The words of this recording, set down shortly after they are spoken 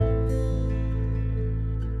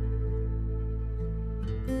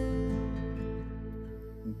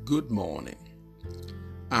Good morning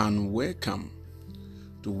and welcome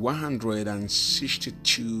to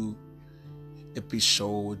 162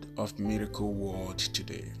 episode of Miracle Word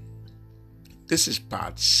today. This is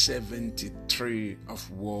part 73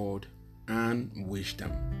 of Word and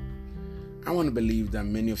Wisdom. I want to believe that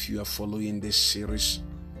many of you are following this series.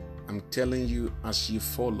 I'm telling you, as you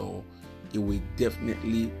follow, it will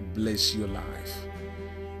definitely bless your life.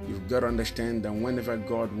 You've got to understand that whenever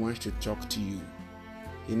God wants to talk to you,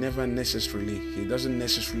 He doesn't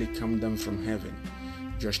necessarily come down from heaven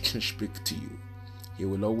just to speak to you. He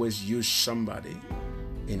will always use somebody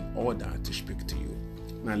in order to speak to you.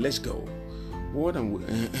 Now let's go. Word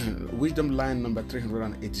and Wisdom line number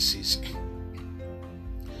 386.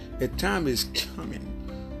 A time is coming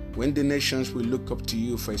when the nations will look up to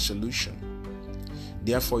you for a solution.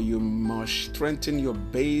 Therefore, you must strengthen your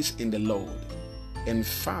base in the Lord. In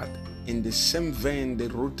fact, in the same vein, the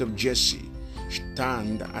root of Jesse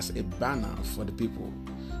stand as a banner for the people.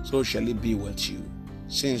 So shall it be with you,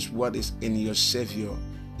 since what is in your Savior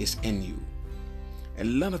is in you. A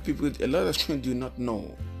lot of people do not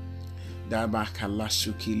know that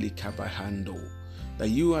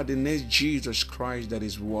you are the next Jesus Christ that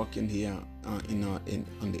is walking here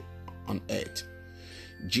on earth.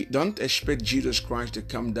 Don't expect Jesus Christ to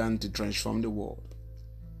come down to transform the world.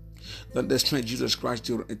 Don't expect Jesus Christ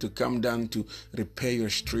to come down to repair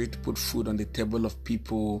your street, put food on the table of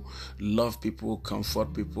people, love people,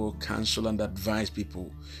 comfort people, counsel and advise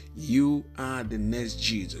people. You are the next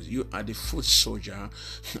Jesus. You are the foot soldier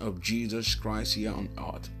of Jesus Christ here on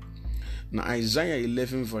earth. Now Isaiah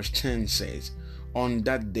 11 verse 10 says, on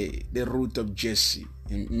that day, the root of Jesse,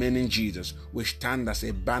 meaning Jesus, will stand as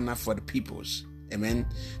a banner for the peoples. Amen.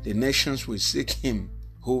 The nations will seek him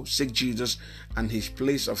who seek Jesus, and his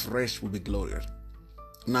place of rest will be glorious.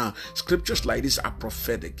 Now, scriptures like this are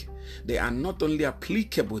prophetic. They are not only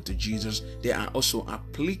applicable to Jesus, they are also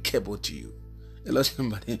applicable to you. Hello,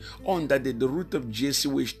 somebody. On that day, the root of Jesse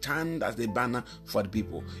will stand as the banner for the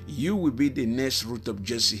people. You will be the next root of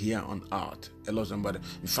Jesse here on earth. Hello, somebody.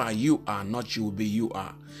 In fact, you are not you will be, you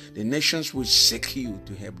are. The nations will seek you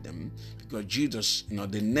to help them because Jesus,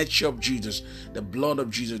 the nature of Jesus, the blood of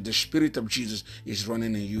Jesus, the spirit of Jesus is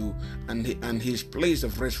running in you, and his place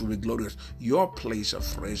of rest will be glorious. Your place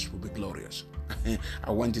of rest will be glorious.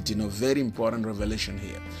 I want you to know very important revelation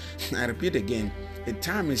here. I repeat again, a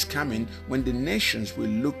time is coming when the nations will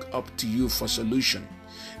look up to you for solution.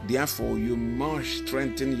 Therefore, you must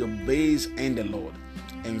strengthen your base in the Lord.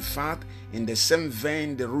 In fact, in the same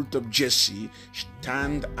vein, the root of Jesse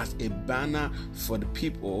stand as a banner for the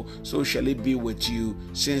people. So shall it be with you,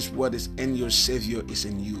 since what is in your Savior is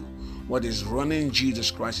in you. What is running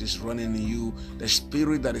Jesus Christ is running in you. The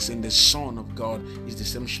spirit that is in the Son of God is the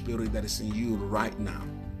same spirit that is in you right now.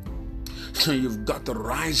 So you've got to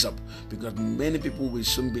rise up, because many people will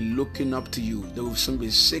soon be looking up to you. They will soon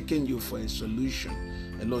be seeking you for a solution.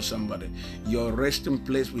 Hello, somebody. Your resting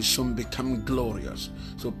place will soon become glorious.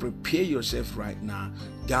 So prepare yourself right now.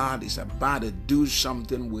 God is about to do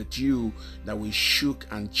something with you that will shook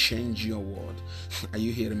and change your world. Are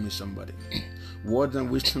you hearing me, somebody? Word and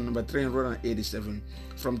Wisdom number 387.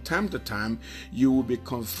 From time to time, you will be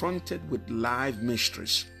confronted with live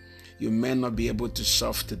mysteries you may not be able to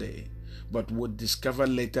solve today, but would discover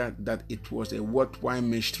later that it was a worthwhile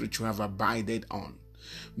mystery to have abided on.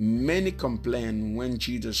 Many complain when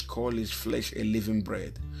Jesus called his flesh a living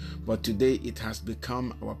bread, but today it has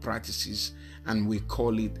become our practices and we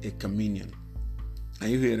call it a communion. Are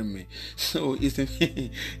you hearing me? So it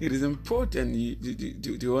is important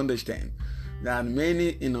to understand that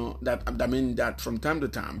that from time to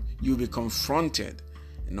time you'll be confronted,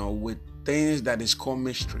 with things that is called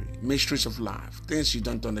mysteries of life, things you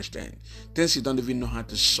don't understand, things you don't even know how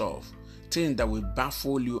to solve, things that will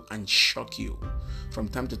baffle you and shock you. From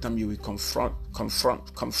time to time, you will confront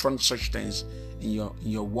such things in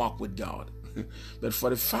your walk with God. But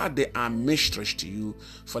for the fact they are mysteries to you,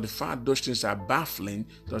 for the fact those things are baffling,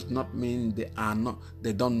 does not mean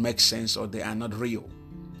they don't make sense or they are not real.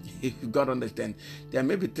 You've got to understand, there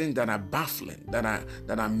may be things that are baffling, that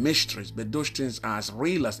are mysteries, but those things are as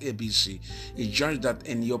real as ABC. It's just that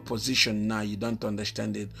in your position now, you don't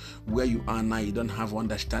understand it. Where you are now, you don't have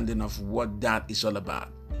understanding of what that is all about.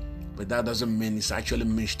 But that doesn't mean it's actually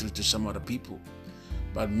mystery to some other people.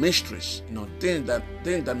 But mysteries, things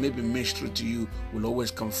that may be mystery to you will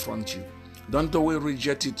always confront you. Don't always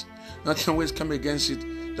reject it. Don't always come against it.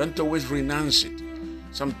 Don't always renounce it.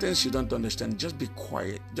 Some things you don't understand, just be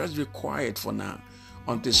quiet. Just be quiet for now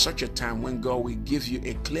until such a time when God will give you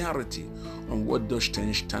a clarity on what those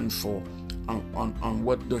things stand for, on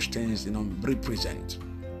what those things represent.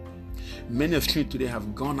 Many of you today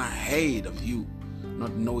have gone ahead of you,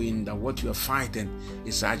 not knowing that what you are fighting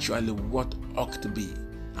is actually what ought to be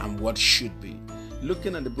and what should be.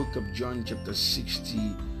 Looking at the book of John chapter 6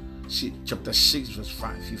 verse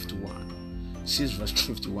 51. 6 verse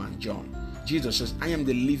 51, John. Jesus says, I am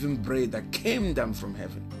the living bread that came down from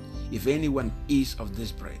heaven. If anyone eats of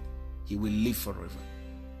this bread, he will live forever.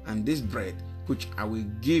 And this bread, which I will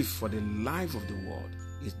give for the life of the world,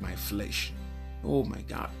 is my flesh. Oh my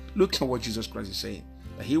God. Look at what Jesus Christ is saying.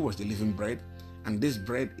 That he was the living bread, and this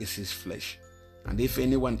bread is his flesh. And if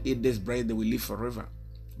anyone eat this bread, they will live forever.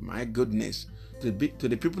 My goodness. To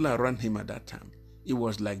the people around him at that time, it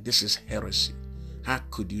was like, this is heresy. How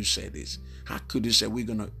could you say this? How could you say we're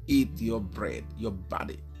going to eat your bread, your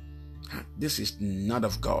body? This is not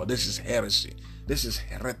of God. This is heresy. This is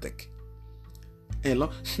heretic. And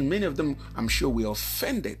many of them, I'm sure, were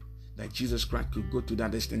offended that Jesus Christ could go to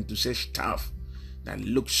that extent to say stuff that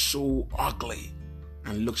looks so ugly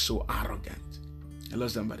and looks so arrogant. Hello,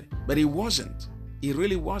 somebody. But he wasn't. He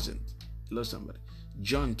really wasn't. Hello, somebody.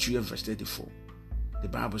 John 12 verse 34. The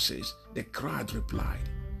Bible says, the crowd replied,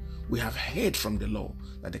 we have heard from the law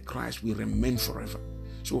that the Christ will remain forever.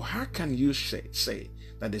 So how can you say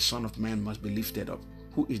that the Son of Man must be lifted up?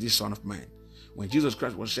 Who is the Son of Man? When Jesus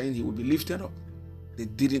Christ was saying he would be lifted up, they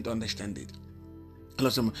didn't understand it.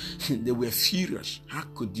 They were furious. How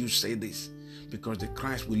could you say this? Because the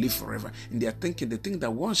Christ will live forever. And they think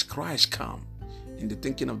that once Christ comes, in the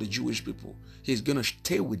thinking of the Jewish people, he's going to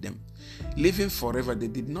stay with them. Living forever, they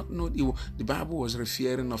did not know the Bible was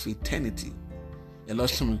referring of eternity.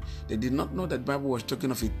 They did not know that the Bible was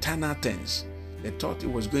talking of eternal things. They thought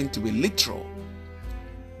it was going to be literal.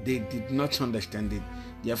 They did not understand it.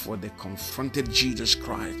 Therefore, they confronted Jesus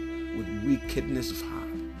Christ with wickedness of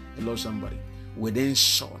heart. Hello, somebody. With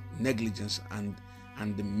insult, negligence, and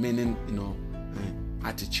the meaning,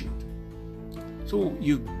 attitude. So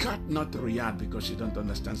you got not to react because you don't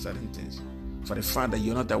understand certain things. For the fact that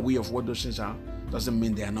you're not aware of what those things are, doesn't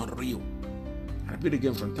mean they are not real. I repeat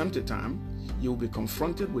again, from time to time, you will be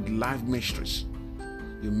confronted with life mysteries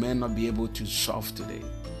you may not be able to solve today,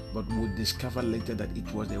 but will discover later that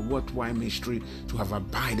it was a worthwhile mystery to have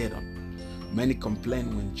abided on. Many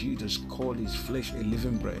complain when Jesus called his flesh a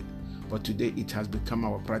living bread, but today it has become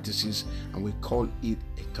our practices and we call it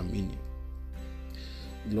a communion.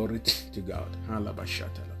 Glory to God.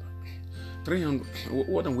 300,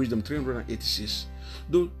 Word and Wisdom 386.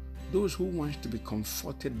 Those who want to be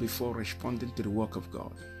comforted before responding to the work of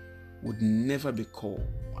God would never be called.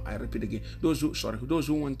 I repeat again. Those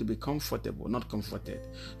who want to be comfortable, not comforted.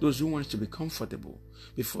 Those who want to be comfortable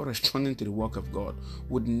before responding to the work of God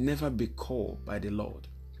would never be called by the Lord.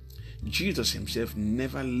 Jesus himself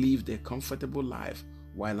never lived a comfortable life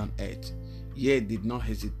while on earth, yet did not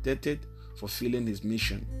hesitate fulfilling his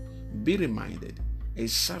mission. Be reminded, a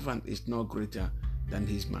servant is no greater than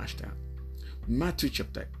his master. Matthew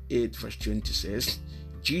chapter 8 verse 20 says,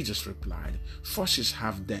 Jesus replied, foxes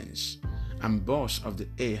have dens, and birds of the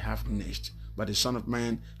air have nests, but the Son of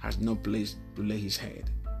Man has no place to lay his head.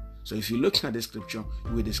 So if you look at the scripture,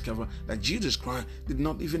 you will discover that Jesus Christ did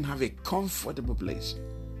not even have a comfortable place.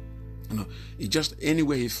 It's just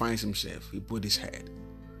anywhere he finds himself, he put his head.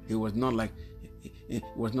 It was not like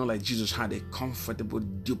Jesus had a comfortable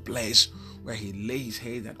duplex where he lay his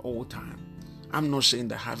head at all times. I'm not saying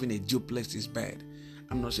that having a duplex is bad.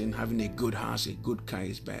 I'm not saying having a good house, a good car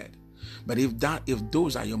is bad. But if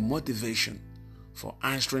those are your motivation for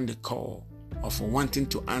answering the call or for wanting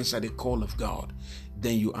to answer the call of God,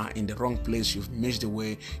 then you are in the wrong place. You've missed the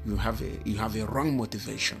way. You have a wrong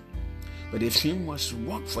motivation. But if you must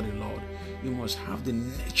work for the Lord, you must have the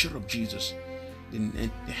nature of Jesus, the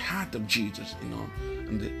heart of Jesus,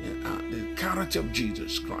 and the character of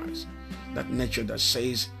Jesus Christ. That nature that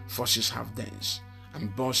says foxes have dens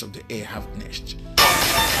and birds of the air have nests.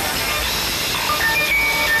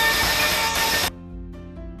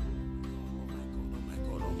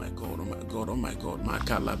 Oh my God.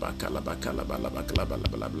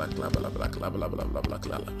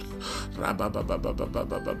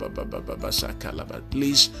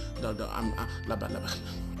 Please,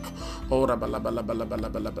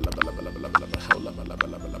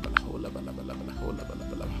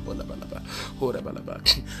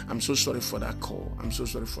 I'm so sorry for that call.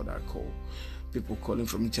 People calling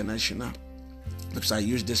from international, because I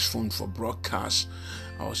use this phone for broadcast.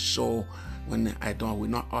 Also, when we're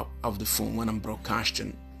not up of the phone when I'm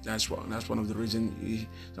broadcasting. That's one of the reasons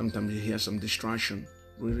sometimes you hear some distraction.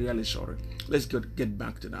 We're really sorry. Let's get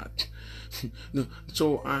back to that.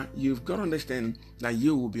 So you've got to understand that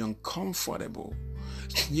you will be uncomfortable.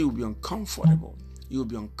 You'll be uncomfortable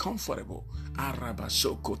Araba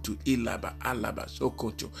sokoto ilaba alaba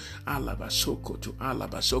sokoto alaba sokoto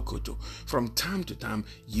alaba sokoto. From time to time,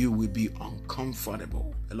 you will be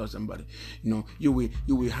uncomfortable. Hello, somebody. You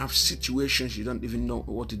will have situations you don't even know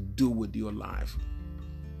what to do with your life.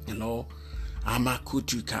 Hello.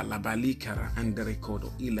 Amakutuka labalikara and the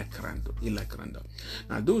recordo ilakrando.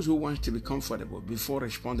 Now, those who want to be comfortable before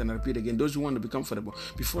responding, I repeat again, those who want to be comfortable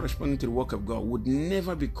before responding to the work of God would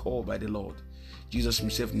never be called by the Lord. Jesus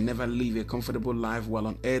himself never lived a comfortable life while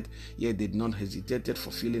on earth, yet did not hesitate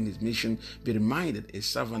fulfilling his mission. Be reminded, a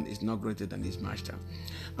servant is not greater than his master.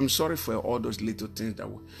 I'm sorry for all those little things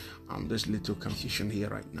there's little confusion here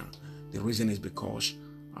right now. The reason is because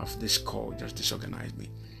of this call just disorganized me.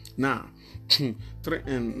 Now,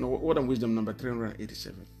 word of wisdom number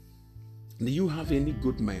 387. Do you have any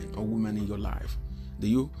good man or woman in your life? Do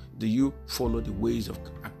you follow the ways of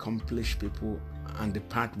accomplished people and the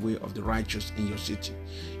pathway of the righteous in your city?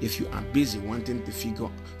 If you are busy wanting to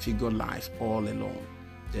figure life all alone,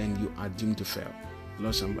 then you are doomed to fail.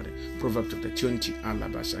 Lord, somebody. Proverbs chapter 20,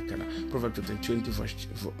 Proverbs chapter 20,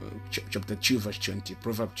 chapter 2, verse 20.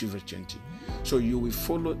 Proverbs 2, verse 20. So you will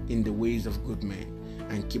follow in the ways of good men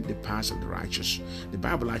and keep the paths of the righteous. The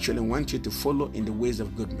Bible actually wants you to follow in the ways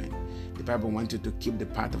of good men. The Bible wants you to keep the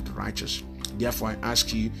path of the righteous. Therefore, I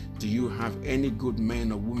ask you, do you have any good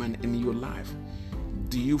man or woman in your life?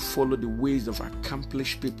 Do you follow the ways of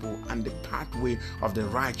accomplished people and the pathway of the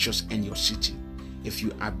righteous in your city? If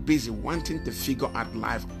you are busy wanting to figure out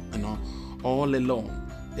life, all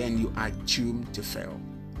alone, then you are doomed to fail.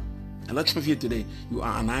 A lot of you today, you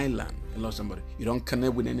are an island. Hello, somebody. You don't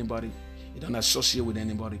connect with anybody. You don't associate with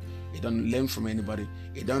anybody. You don't learn from anybody.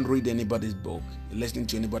 You don't read anybody's book. You listen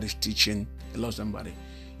to anybody's teaching. Hello, somebody.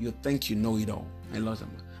 You think you know it all. Hello,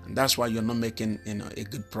 somebody. And that's why you're not making a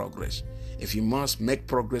good progress. If you must make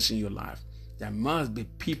progress in your life, there must be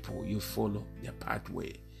people you follow their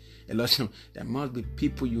pathway. Hello, somebody. There must be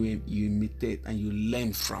people you imitate and you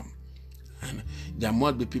learn from. And there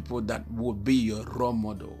must be people that will be your role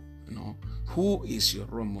model. Who is your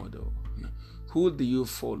role model? Who do you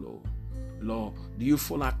follow? Lord, do you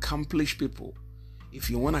follow accomplished people? If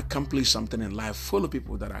you want to accomplish something in life, follow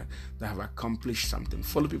people that have accomplished something.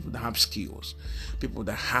 Follow people that have skills, people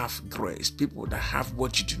that have grace, people that have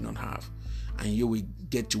what you do not have, and you will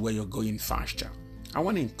get to where you're going faster. I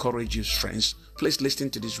want to encourage you, friends. Please listen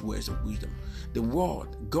to these words of wisdom. The word,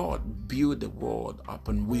 God built the world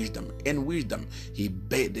upon wisdom. In wisdom, he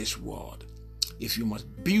made this world. If you must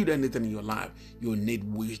build anything in your life, you need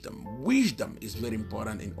wisdom. Wisdom is very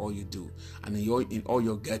important in all you do. And in all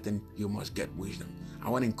you're getting, you must get wisdom. I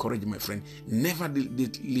want to encourage you, my friend, never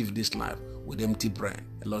live this life with empty brain.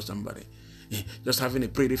 Hello, somebody. Just having a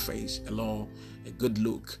pretty face, hello, a good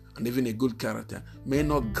look, and even a good character may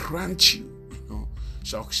not grant you,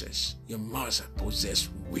 success. You must possess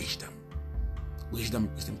wisdom. Wisdom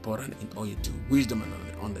is important in all you do. Wisdom and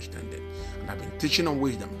understanding. And I've been teaching on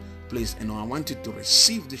wisdom. Please, I want you to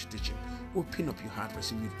receive this teaching. Open up your heart,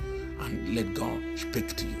 receive it, and let God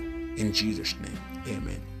speak to you. In Jesus' name,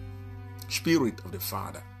 amen. Spirit of the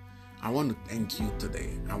Father, I want to thank you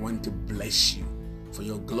today. I want to bless you for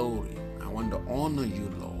your glory. I want to honor you,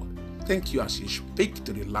 Lord. Thank you as you speak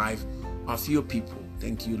to the life of your people.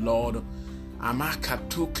 Thank you, Lord.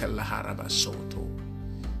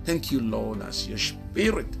 Thank you, Lord, as your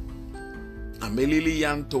Spirit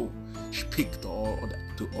speak to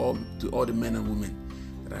all the men and women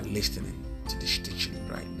that are listening to this teaching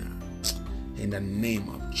right now. In the name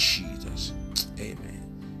of Jesus,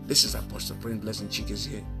 amen. This is Apostle Prince Blessing Chikes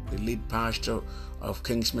here, the lead pastor of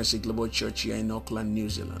King's Mercy Global Church here in Auckland, New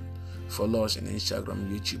Zealand. Follow us on Instagram,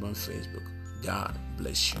 YouTube, and Facebook. God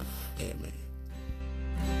bless you. Amen.